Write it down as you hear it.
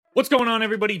What's going on,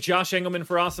 everybody? Josh Engelman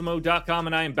for Awesemo.com,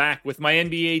 and I am back with my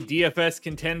NBA DFS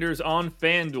contenders on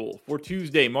FanDuel for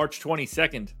Tuesday, March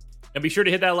 22nd. And be sure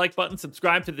to hit that like button,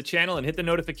 subscribe to the channel, and hit the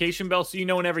notification bell so you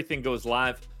know when everything goes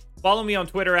live. Follow me on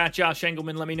Twitter at Josh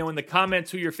Engelman. Let me know in the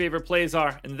comments who your favorite plays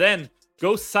are. And then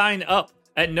go sign up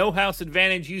at No House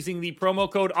Advantage using the promo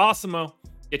code Awesemo.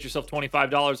 Get yourself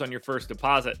 $25 on your first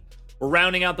deposit. We're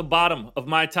rounding out the bottom of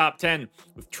my top 10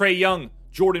 with Trae Young,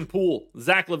 Jordan Poole,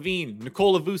 Zach LaVine,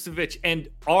 Nikola Vucevic, and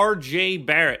RJ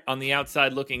Barrett on the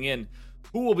outside looking in.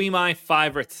 Who will be my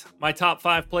favorites? My top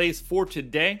 5 plays for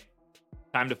today?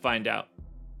 Time to find out.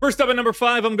 First up at number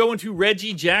 5, I'm going to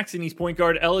Reggie Jackson. He's point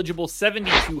guard eligible,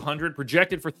 7,200,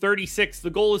 projected for 36. The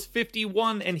goal is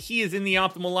 51, and he is in the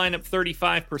optimal lineup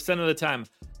 35% of the time.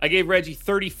 I gave Reggie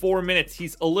 34 minutes.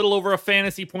 He's a little over a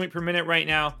fantasy point per minute right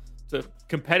now. It's a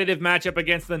competitive matchup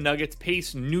against the Nuggets,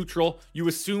 pace neutral. You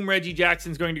assume Reggie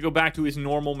Jackson's going to go back to his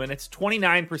normal minutes.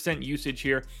 29% usage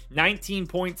here,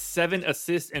 19.7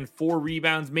 assists and 4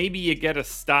 rebounds. Maybe you get a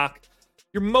stock.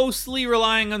 You're mostly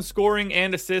relying on scoring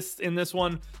and assists in this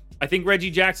one. I think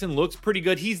Reggie Jackson looks pretty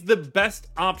good. He's the best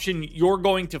option you're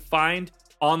going to find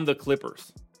on the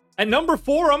Clippers. At number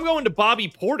 4, I'm going to Bobby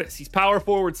Portis. He's power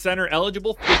forward center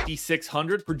eligible,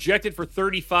 5,600, projected for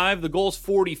 35. The goal's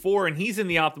 44, and he's in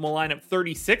the optimal lineup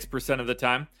 36% of the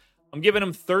time. I'm giving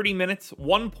him 30 minutes,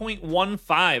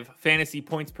 1.15 fantasy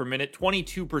points per minute,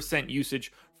 22%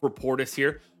 usage for Portis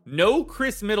here. No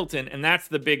Chris Middleton, and that's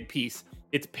the big piece.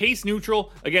 It's pace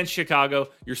neutral against Chicago.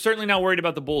 You're certainly not worried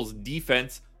about the Bulls'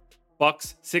 defense.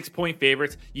 Bucks, 6-point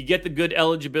favorites. You get the good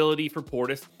eligibility for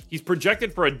Portis. He's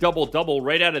projected for a double-double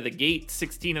right out of the gate.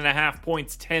 16.5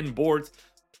 points, 10 boards.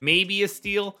 Maybe a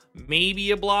steal,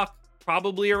 maybe a block,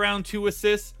 probably around 2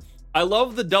 assists. I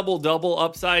love the double-double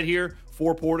upside here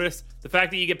for Portis. The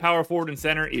fact that you get power forward and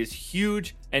center is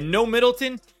huge. And no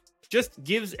Middleton just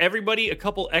gives everybody a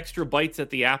couple extra bites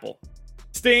at the apple.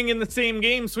 Staying in the same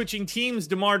game, switching teams,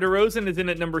 DeMar DeRozan is in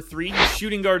at number 3. He's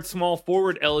shooting guard small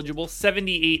forward eligible,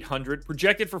 7,800,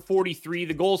 projected for 43.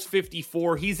 The goal's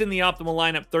 54. He's in the optimal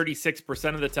lineup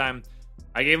 36% of the time.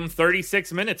 I gave him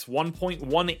 36 minutes,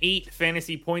 1.18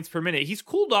 fantasy points per minute. He's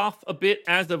cooled off a bit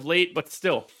as of late, but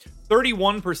still,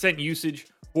 31% usage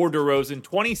for DeRozan,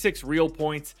 26 real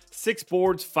points, 6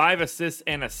 boards, 5 assists,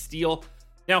 and a steal.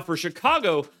 Now, for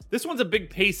Chicago, this one's a big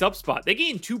pace up spot. They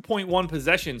gained 2.1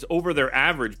 possessions over their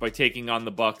average by taking on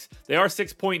the Bucks. They are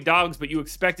 6-point dogs, but you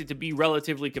expect it to be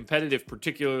relatively competitive,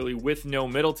 particularly with no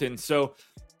Middleton. So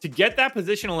to get that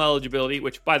positional eligibility,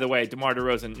 which, by the way, DeMar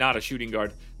DeRozan, not a shooting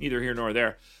guard, neither here nor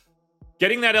there.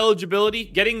 Getting that eligibility,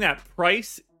 getting that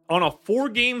price on a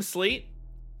 4-game slate,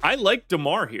 I like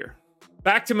DeMar here.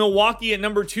 Back to Milwaukee at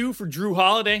number 2 for Drew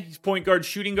Holiday. He's point guard,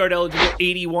 shooting guard eligible,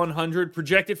 8,100.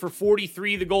 Projected for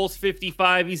 43. The goal's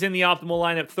 55. He's in the optimal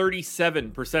lineup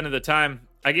 37% of the time.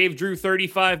 I gave Drew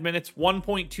 35 minutes,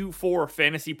 1.24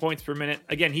 fantasy points per minute.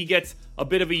 Again, he gets a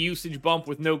bit of a usage bump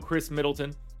with no Chris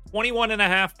Middleton.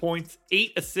 21.5 points,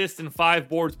 8 assists, and 5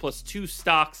 boards, plus 2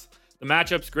 stocks. The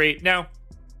matchup's great. Now,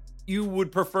 you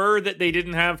would prefer that they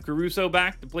didn't have Caruso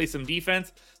back to play some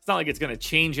defense. It's not like it's going to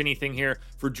change anything here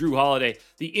for Drew Holiday.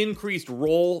 The increased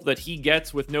role that he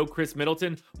gets with no Chris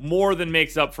Middleton more than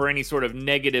makes up for any sort of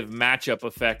negative matchup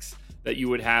effects that you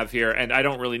would have here. And I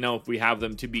don't really know if we have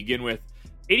them to begin with.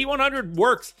 8,100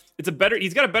 works.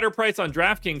 He's got a better price on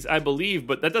DraftKings, I believe,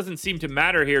 but that doesn't seem to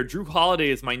matter here. Drew Holiday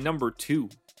is my number 2.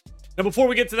 Now, before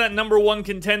we get to that number 1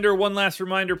 contender, one last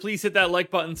reminder, please hit that like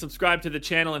button, subscribe to the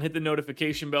channel, and hit the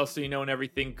notification bell so you know when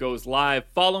everything goes live.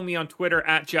 Follow me on Twitter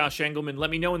at Josh Engelman.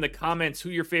 Let me know in the comments who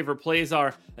your favorite plays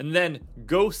are, and then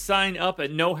go sign up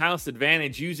at No House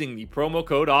Advantage using the promo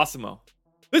code Awesemo.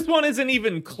 This one isn't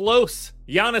even close.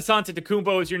 Giannis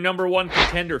Antetokounmpo is your number 1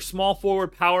 contender. Small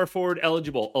forward, power forward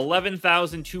eligible.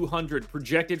 11,200,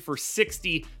 projected for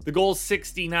 60. The goal's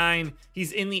 69.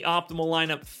 He's in the optimal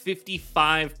lineup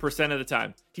 55% of the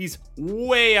time. He's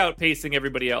way outpacing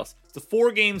everybody else. It's a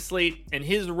 4-game slate, and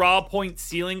his raw point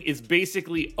ceiling is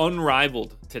basically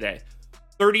unrivaled today.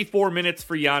 34 minutes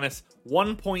for Giannis,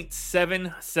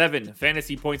 1.77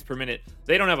 fantasy points per minute.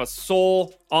 They don't have a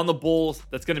soul on the Bulls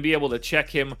that's going to be able to check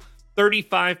him.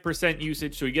 35%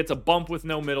 usage, so he gets a bump with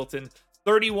no Middleton.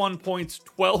 31 points,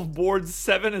 12 boards,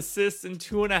 7 assists, and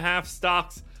 2.5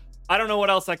 stocks. I don't know what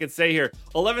else I could say here.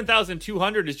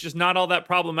 11,200 is just not all that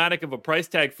problematic of a price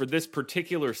tag for this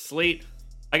particular slate.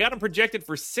 I got him projected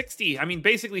for 60. I mean,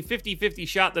 basically 50-50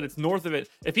 shot that it's north of it.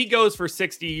 If he goes for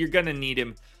 60, you're going to need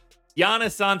him.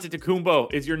 Giannis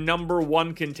Antetokounmpo is your number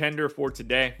one contender for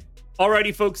today.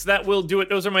 Alrighty, folks, that will do it.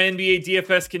 Those are my NBA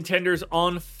DFS contenders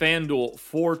on FanDuel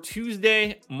for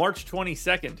Tuesday, March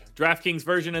 22nd. DraftKings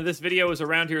version of this video is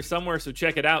around here somewhere, so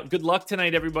check it out. Good luck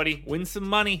tonight, everybody. Win some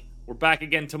money. We're back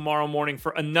again tomorrow morning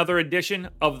for another edition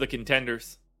of the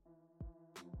Contenders.